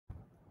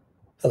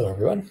Hello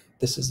everyone,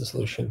 this is the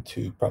solution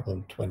to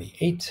problem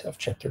 28 of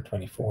chapter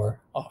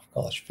 24 of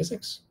college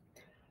physics.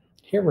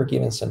 Here we're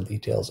given some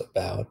details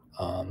about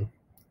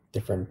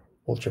different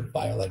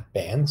ultraviolet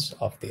bands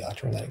of the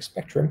electromagnetic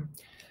spectrum,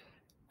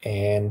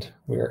 and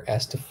we're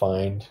asked to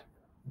find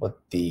what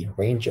the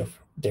range of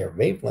their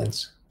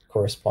wavelengths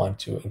correspond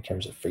to in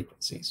terms of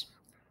frequencies.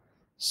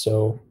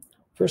 So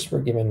first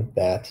we're given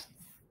that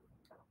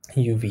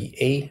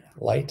UVA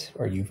light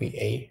or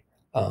UVA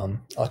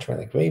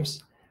electromagnetic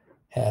waves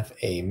have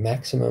a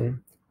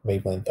maximum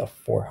wavelength of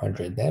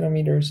 400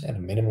 nanometers and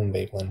a minimum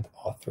wavelength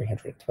of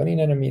 320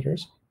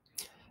 nanometers.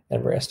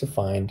 And we're asked to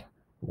find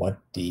what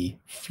the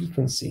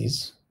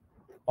frequencies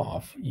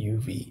of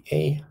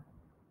UVA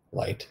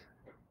light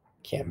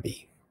can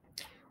be.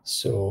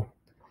 So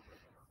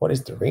what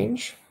is the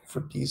range for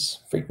these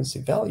frequency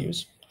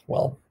values?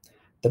 Well,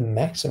 the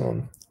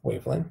maximum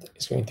wavelength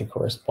is going to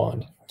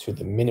correspond to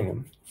the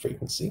minimum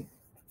frequency.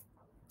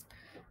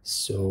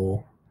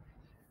 So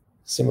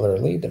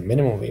similarly, the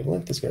minimum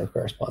wavelength is going to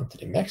correspond to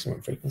the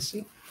maximum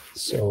frequency.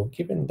 So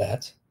given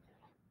that,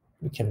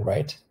 we can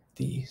write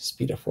the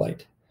speed of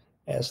light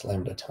as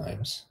lambda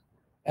times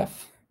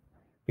f,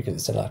 because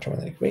it's an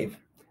electromagnetic wave.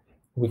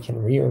 We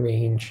can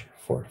rearrange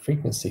for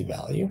frequency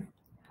value.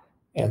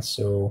 And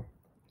so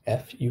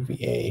f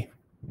UVA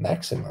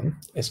maximum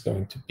is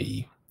going to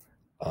be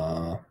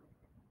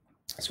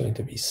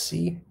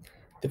c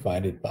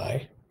divided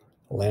by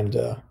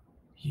lambda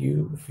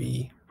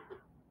UVA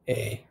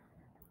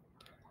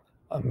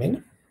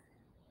min,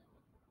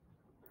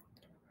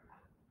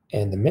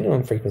 and the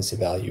minimum frequency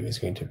value is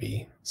going to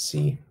be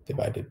c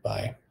divided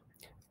by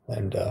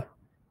lambda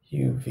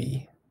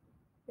UVA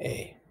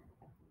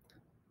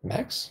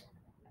max.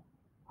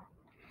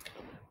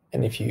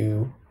 And if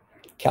you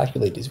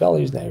calculate these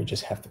values, now you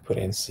just have to put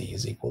in c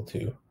is equal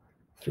to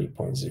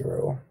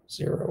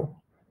 3.00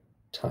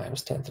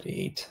 times 10 to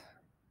the 8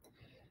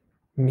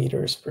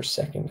 meters per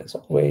second as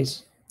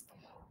always.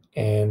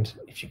 And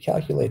if you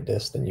calculate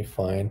this, then you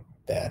find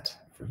that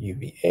for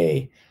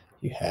UVA,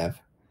 you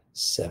have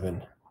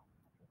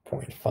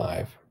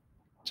 7.5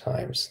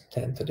 times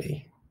 10 to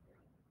the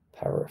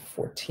power of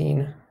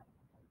 14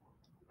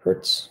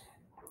 hertz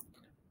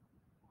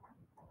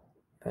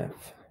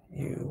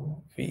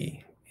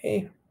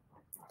FUVA.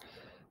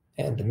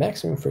 And the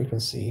maximum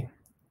frequency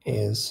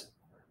is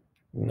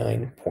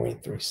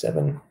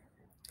 9.37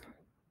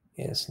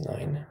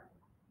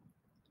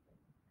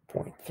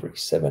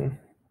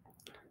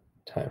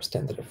 times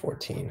 10 to the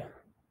 14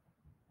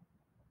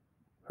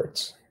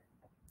 hertz.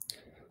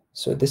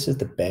 So this is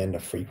the band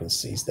of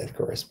frequencies that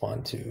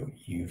correspond to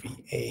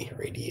UVA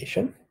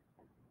radiation.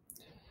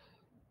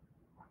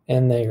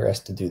 And now you're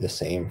asked to do the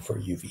same for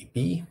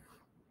UVB.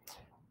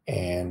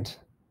 And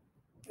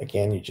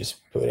again, you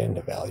just put in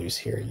the values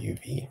here,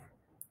 UVB.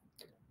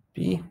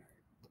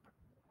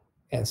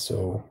 And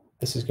so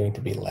this is going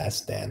to be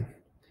less than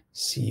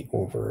c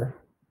over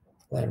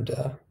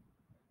lambda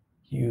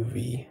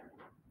UVB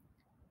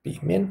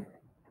min,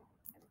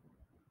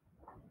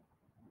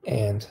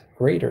 and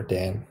greater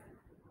than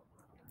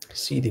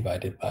c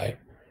divided by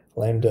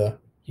lambda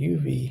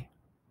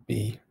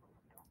UVB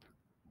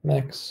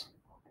max.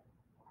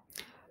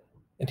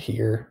 And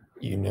here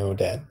you know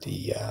that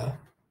the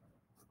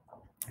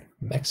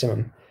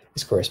maximum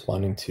is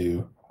corresponding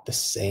to the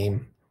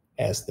same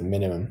as the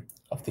minimum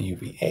of the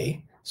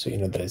UVA, so you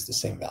know that it's the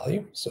same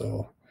value.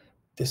 So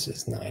this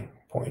is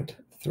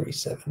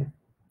 9.37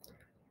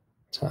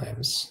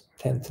 times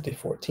 10 to the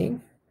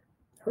 14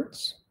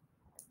 hertz.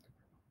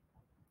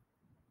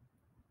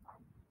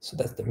 So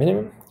that's the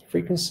minimum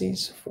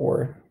frequencies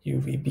for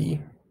UVB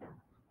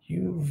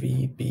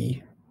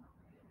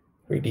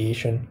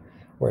radiation,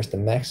 whereas the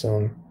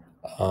maximum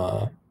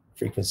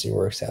frequency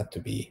works out to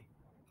be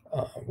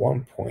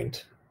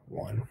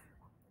 1.1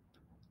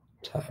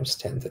 times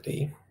 10 to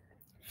the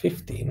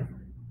 15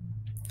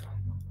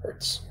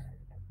 hertz.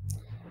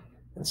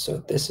 And so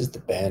this is the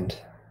band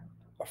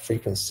of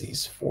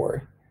frequencies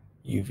for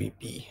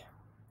UVB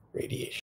radiation.